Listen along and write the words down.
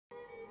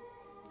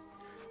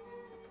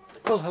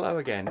Well, hello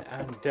again,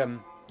 and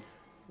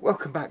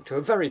welcome back to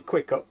a very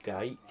quick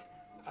update.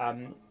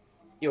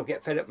 You'll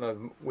get fed up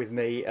with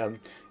me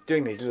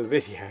doing these little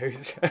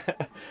videos,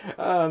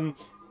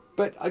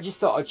 but I just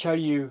thought I'd show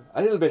you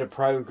a little bit of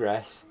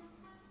progress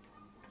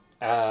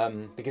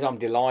because I'm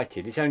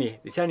delighted. This only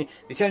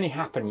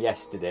happened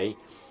yesterday,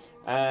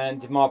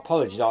 and my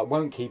apologies. I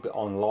won't keep it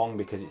on long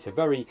because it's a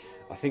very,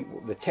 I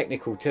think the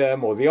technical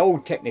term, or the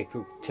old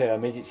technical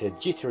term, is it's a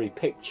jittery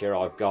picture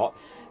I've got.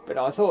 But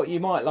I thought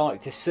you might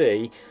like to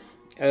see.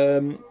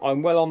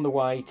 I'm well on the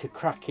way to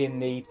cracking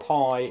the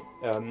Pye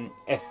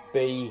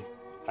FV1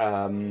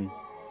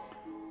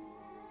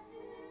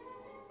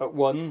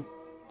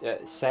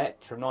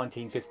 set from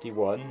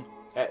 1951.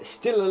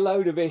 Still a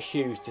load of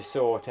issues to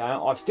sort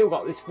out. I've still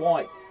got this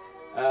white,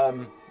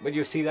 but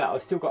you'll see that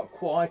I've still got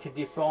quite a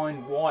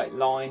defined white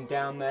line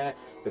down there.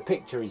 The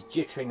picture is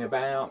jittering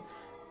about.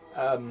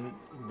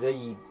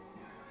 The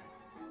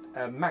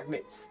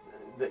magnets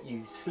that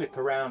you slip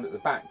around at the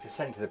back to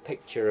centre the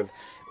picture,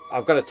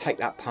 I've got to take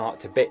that part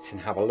to bits and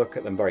have a look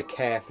at them very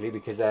carefully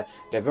because they're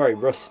very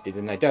rusted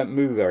and they don't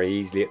move very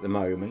easily at the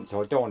moment,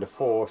 so I don't want to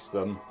force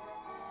them.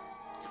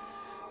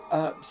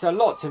 So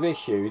lots of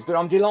issues, but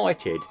I'm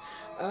delighted.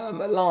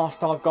 At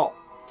last I've got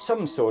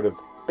some sort of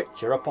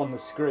picture up on the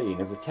screen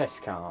of the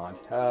test card,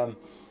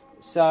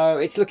 so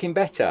it's looking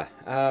better.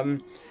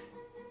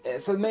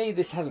 For me,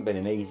 this hasn't been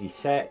an easy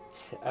set.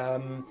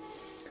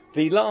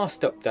 The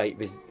last update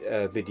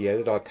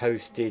video that I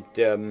posted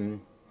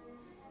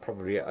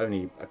probably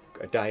only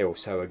a day or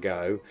so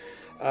ago,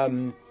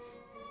 I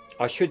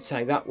should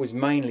say that was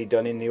mainly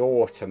done in the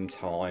autumn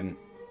time.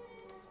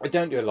 I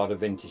don't do a lot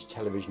of vintage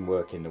television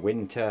work in the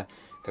winter.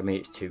 For me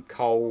it's too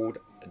cold,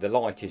 the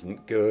light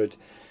isn't good,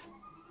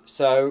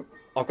 so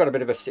I've got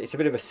it's a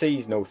bit of a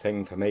seasonal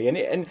thing for me,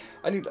 and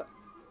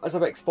as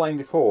I've explained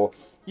before,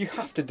 you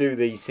have to do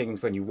these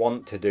things when you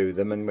want to do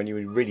them and when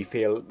you really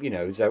feel, you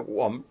know, so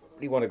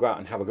you want to go out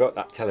and have a go at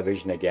that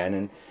television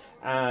again,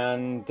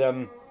 and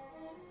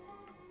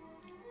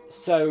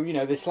so, you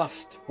know, this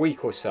last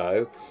week or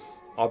so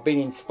I've been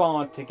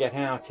inspired to get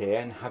out here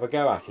and have a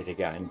go at it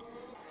again.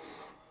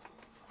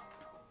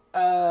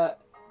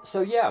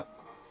 So yeah,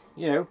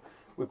 you know,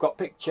 we've got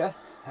picture,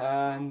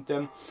 and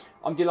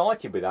I'm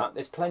delighted with that.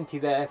 There's plenty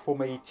there for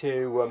me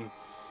to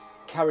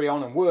carry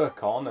on and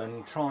work on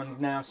and try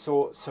and now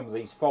sort some of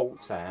these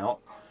faults out.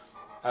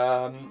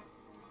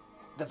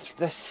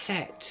 The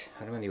set, I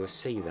don't know whether you'll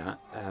see that,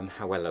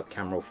 how well the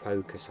camera will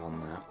focus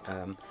on that,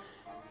 don't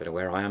know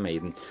where I am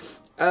even.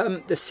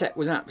 The set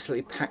was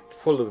absolutely packed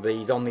full of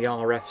these on the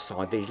RF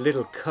side, these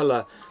little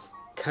colour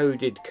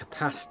coded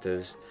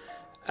capacitors.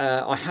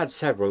 I had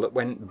several that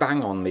went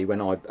bang on me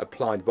when I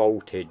applied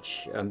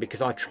voltage,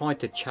 because I tried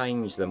to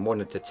change them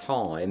one at a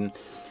time,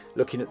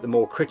 looking at the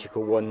more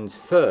critical ones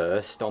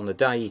first on the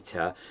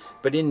data,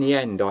 but in the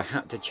end I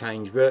had to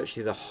change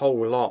virtually the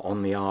whole lot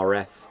on the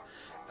RF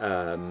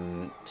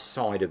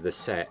side of the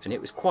set, and it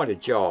was quite a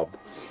job.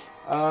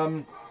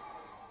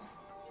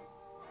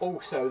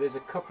 Also, there's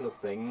a couple of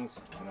things,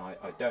 and I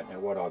don't know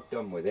what I've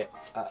done with it.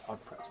 I'll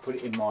perhaps put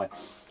it in my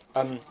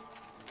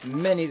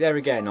many there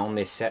again on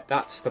this set.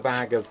 That's the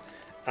bag of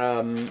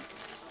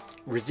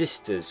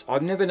resistors.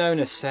 I've never known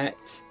a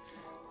set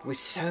with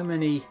so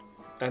many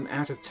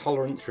out of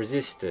tolerance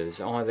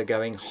resistors, either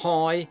going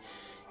high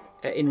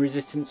in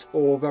resistance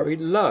or very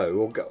low,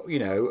 or you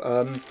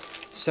know,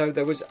 so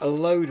there was a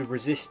load of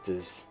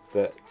resistors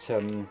that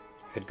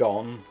had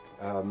gone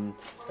and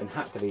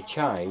had to be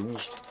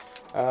changed.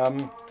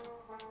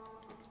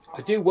 I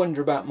do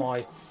wonder about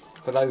my,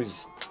 for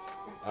those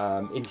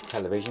into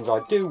televisions, I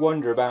do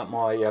wonder about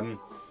my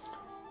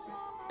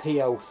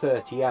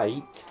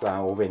PL38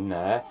 valve in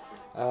there.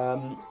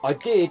 I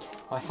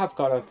have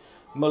got a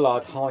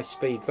Mullard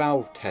high-speed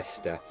valve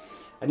tester,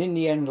 and in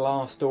the end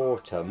last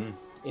autumn,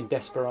 in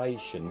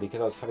desperation because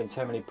I was having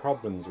so many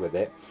problems with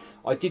it,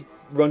 I did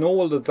run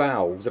all the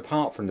valves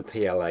apart from the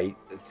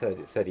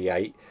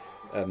PL38,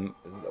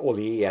 all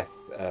the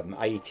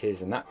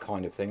EF80s and that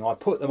kind of thing. I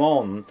put them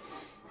on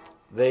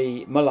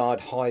the Mullard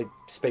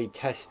high-speed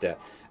tester,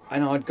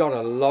 and I'd got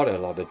a lot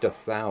of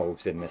duff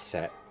valves in the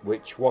set,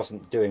 which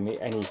wasn't doing me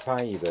any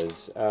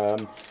favours.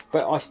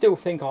 But I still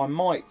think I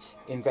might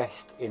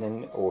invest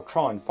in or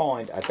try and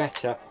find a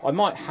better. I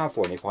might have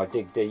one if I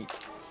dig deep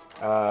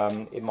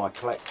in my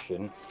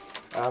collection.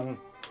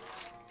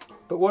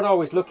 But what I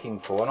was looking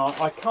for, and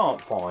I can't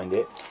find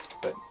it,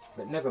 but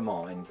never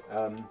mind.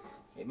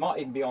 It might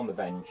even be on the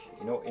bench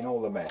in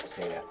all the mess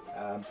here.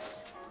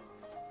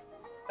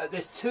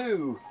 There's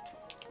two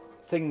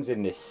things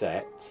in this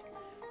set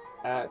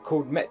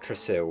called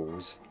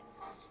Metrosils,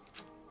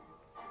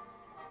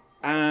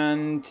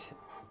 and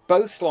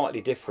both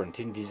slightly different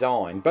in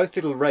design. Both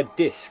little red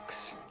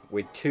discs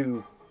with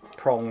two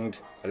pronged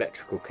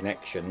electrical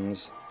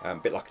connections, a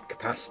bit like a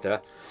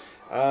capacitor,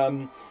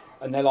 and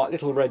they're like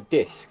little red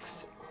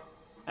discs,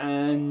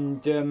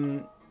 and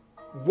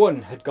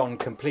one had gone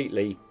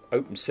completely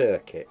open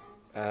circuit,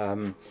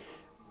 and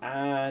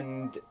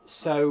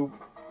so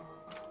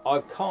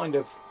I've kind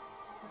of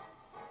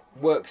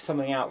work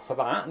something out for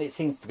that, and it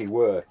seems to be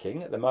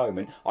working at the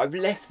moment. I've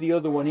left the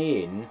other one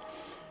in,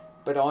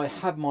 but I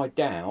have my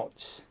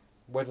doubts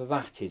whether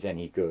that is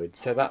any good.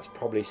 So that's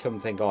probably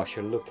something I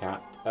shall look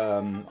at.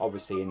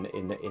 Obviously,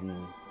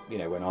 in you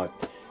know, when I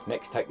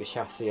next take the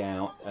chassis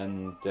out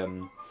and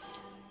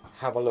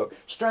have a look.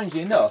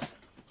 Strangely enough,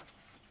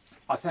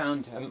 I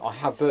found I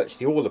have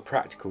virtually all the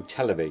practical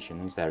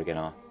televisions. There again,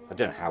 I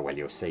don't know how well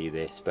you'll see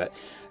this, but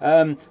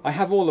I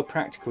have all the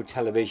practical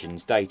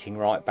televisions dating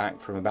right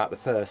back from about the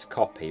first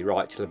copy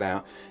right till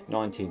about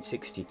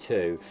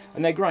 1962,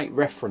 and they're great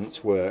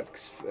reference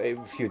works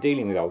if you're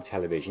dealing with old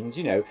televisions,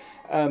 you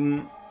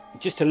know,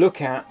 just to look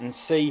at and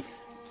see,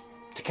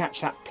 to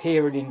catch that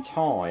period in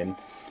time.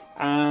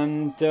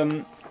 And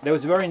there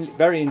was a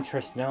very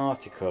interesting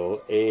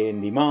article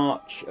in the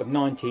March of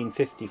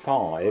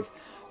 1955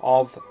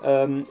 of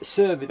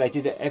they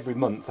did it every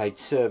month. They'd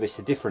service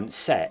a different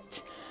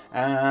set,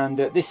 and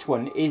this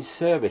one is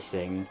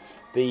servicing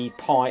the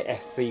Pye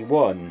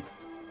FV1,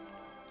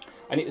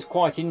 and it was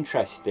quite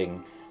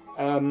interesting.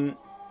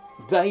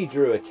 They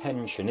drew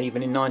attention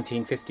even in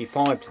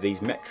 1955 to these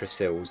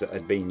metrosills that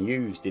had been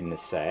used in the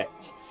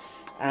set,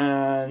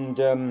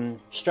 and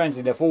strangely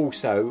enough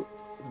also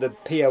the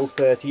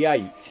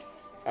PL38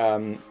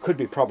 could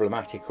be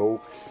problematical,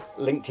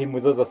 linked in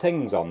with other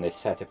things on this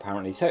set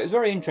apparently. So it was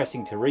very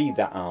interesting to read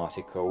that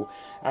article,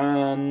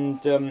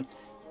 and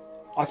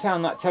I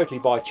found that totally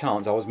by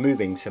chance. I was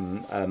moving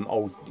some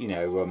old, you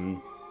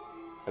know,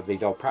 of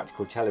these old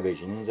practical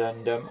televisions,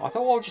 and I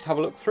thought, well, I'll just have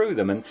a look through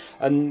them,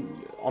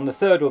 and on the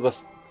third or the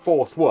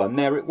fourth one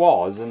there it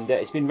was, and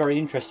it's been very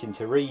interesting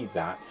to read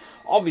that.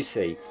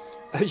 Obviously,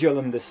 as you'll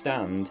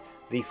understand,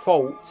 the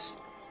faults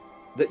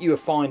that you were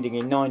finding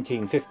in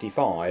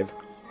 1955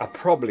 are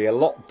probably a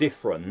lot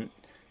different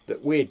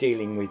that we're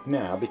dealing with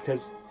now,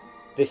 because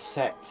this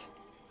set,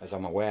 as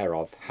I'm aware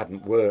of,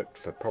 hadn't worked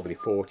for probably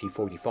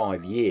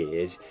 40-45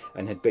 years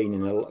and had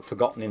been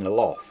forgotten in a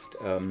loft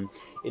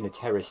in a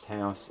terraced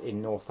house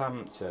in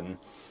Northampton.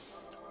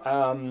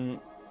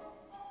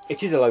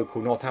 It is a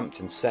local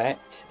Northampton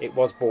set. It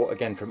was bought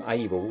again from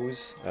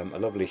Abel's, a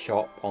lovely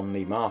shop on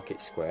the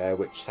Market Square,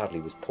 which sadly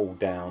was pulled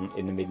down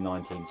in the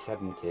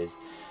mid-1970s.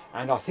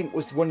 And I think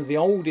was one of the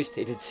oldest.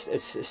 It had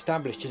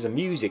established as a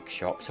music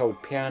shop,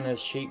 sold pianos,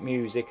 sheet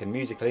music and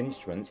musical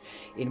instruments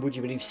in, would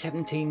you believe,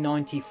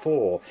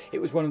 1794.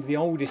 It was one of the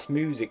oldest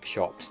music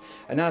shops,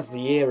 and as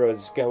the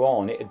eras go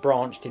on, it had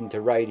branched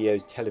into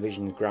radios,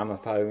 televisions,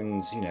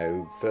 gramophones, you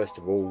know, first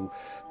of all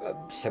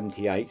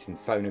 78s and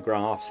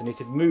phonographs, and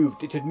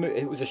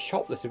it was a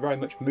shop that had very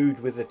much moved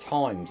with the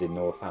times in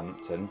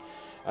Northampton.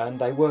 And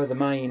they were the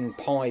main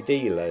Pye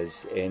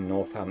dealers in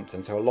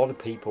Northampton, so a lot of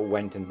people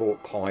went and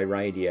bought Pye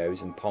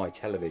radios and Pye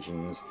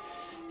televisions.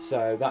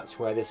 So that's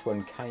where this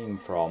one came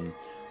from.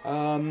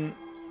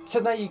 So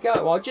there you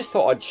go. I just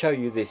thought I'd show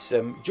you this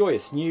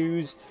joyous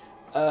news.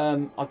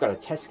 I've got a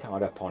test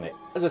card up on it.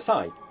 As I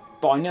say,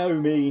 by no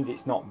means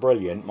it's not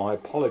brilliant. My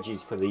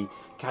apologies for the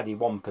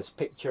caddywampus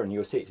picture, and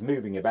you'll see it's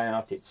moving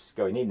about, it's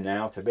going in and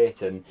out a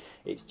bit, and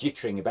it's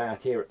jittering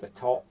about here at the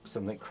top,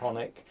 something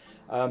chronic.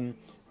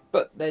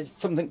 But there's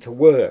something to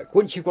work.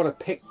 Once you've got a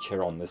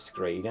picture on the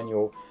screen and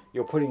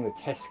you're putting the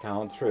test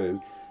card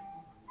through,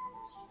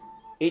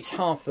 it's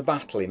half the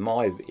battle in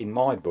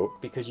my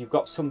book, because you've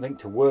got something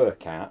to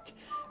work at,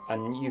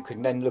 and you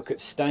can then look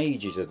at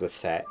stages of the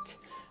set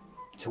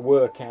to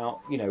work out,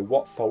 you know,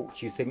 what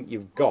faults you think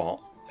you've got.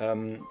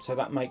 So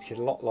that makes it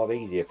a lot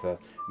easier for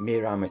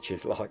mere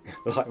amateurs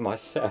like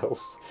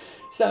myself.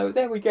 So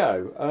there we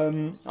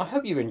go. I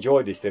hope you've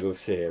enjoyed this little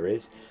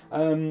series.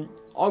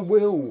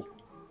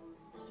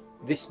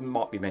 This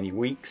might be many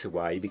weeks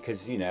away,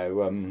 because, you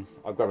know,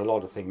 I've got a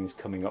lot of things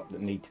coming up that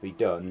need to be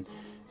done,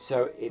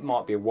 so it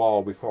might be a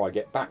while before I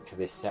get back to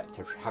this set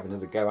to have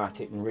another go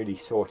at it and really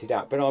sort it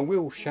out. But I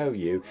will show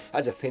you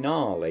as a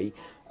finale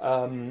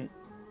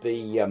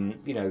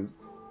you know,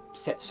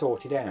 set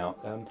sorted out.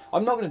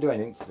 I'm not going to do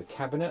anything to the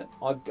cabinet.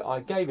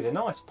 I gave it a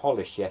nice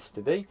polish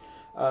yesterday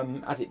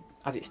as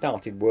it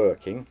started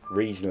working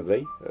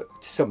reasonably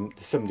to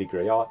some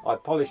degree. I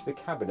polished the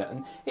cabinet,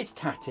 and it's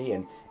tatty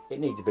and it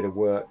needs a bit of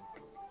work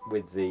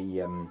with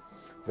the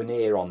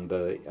veneer on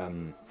the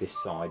this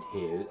side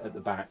here at the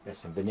back. There's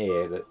some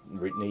veneer that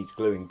needs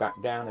gluing back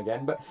down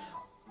again, but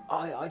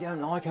I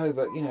don't like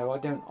over, you know,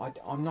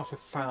 I'm not a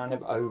fan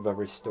of over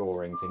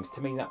restoring things.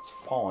 To me that's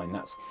fine.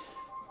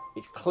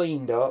 It's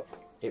cleaned up.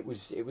 It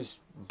was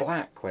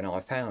black when I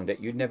found it.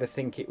 You'd never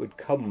think it would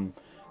come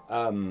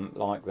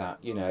like that,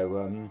 you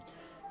know,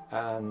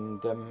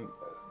 and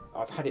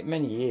I've had it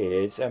many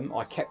years.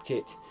 I kept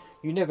it.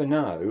 You never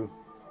know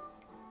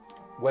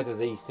whether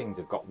these things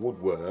have got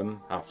woodworm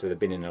after they've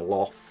been in a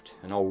loft,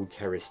 an old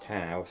terraced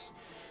house.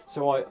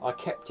 So I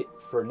kept it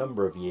for a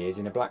number of years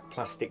in a black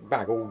plastic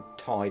bag, all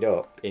tied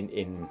up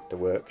in the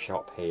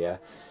workshop here,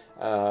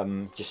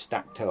 just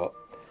stacked up,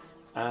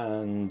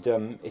 and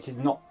it has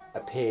not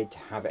appeared to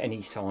have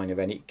any sign of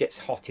any. It gets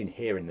hot in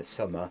here in the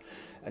summer,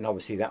 and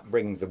obviously that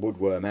brings the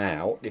woodworm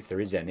out if there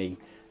is any,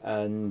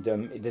 and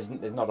there's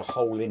not a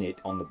hole in it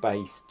on the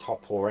base,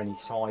 top or any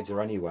sides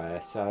or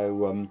anywhere,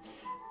 so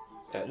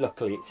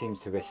luckily it seems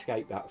to have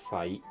escaped that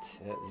fate.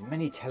 There's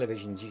many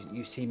televisions,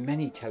 you see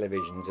many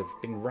televisions have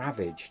been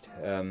ravaged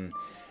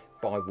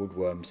by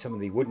woodworms, some of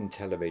the wooden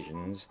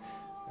televisions.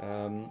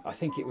 I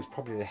think it was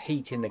probably the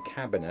heat in the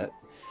cabinet.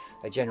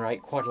 They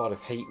generate quite a lot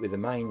of heat with the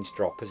mains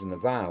droppers and the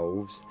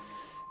valves,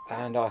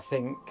 and I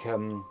think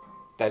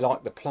they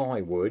liked the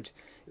plywood.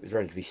 It was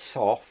relatively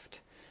soft,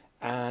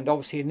 and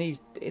obviously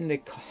in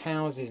the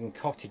houses and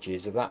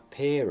cottages of that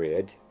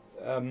period,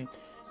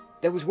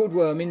 there was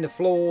woodworm in the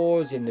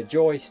floors, in the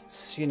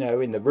joists, you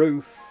know, in the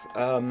roof.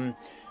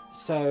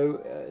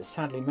 So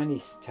sadly many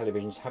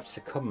televisions have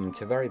succumbed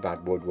to very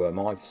bad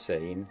woodworm, I've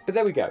seen. But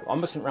there we go, I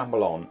mustn't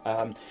ramble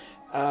on.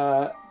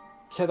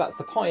 So that's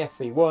the Pye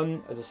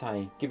FV1, as I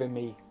say, giving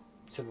me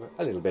sort of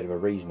a little bit of a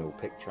reasonable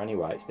picture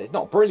anyway. It's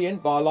not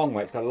brilliant by a long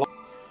way, it's got a lot.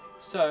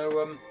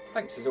 So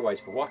thanks as always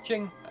for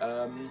watching.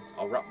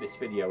 I'll wrap this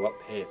video up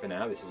here for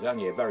now. This was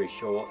only a very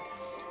short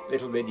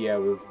little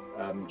video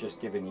of just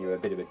giving you a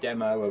bit of a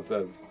demo of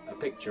a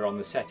picture on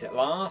the set at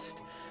last.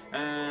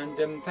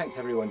 And thanks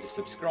everyone for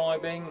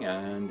subscribing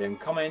and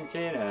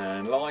commenting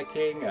and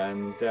liking,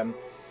 and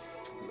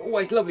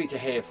always lovely to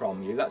hear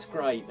from you. That's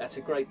great. That's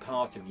a great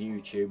part of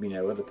YouTube, you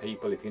know, other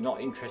people, if you're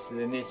not interested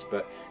in this,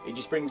 but it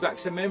just brings back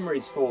some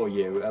memories for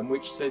you,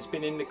 which has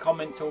been in the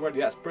comments already.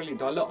 That's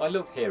brilliant. I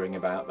love hearing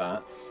about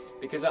that,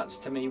 because that's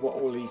to me what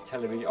all these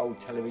old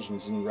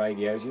televisions and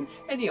radios and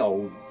any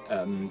old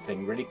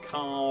thing, really,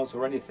 cars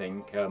or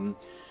anything,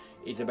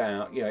 is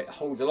about. You know, it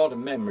holds a lot of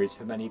memories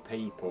for many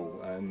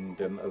people,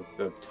 and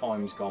of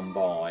times gone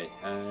by.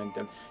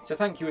 And so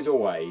thank you as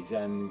always,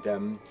 and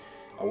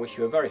I wish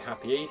you a very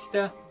happy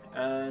Easter,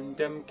 and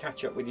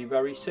catch up with you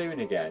very soon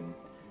again.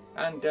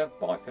 And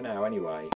bye for now anyway.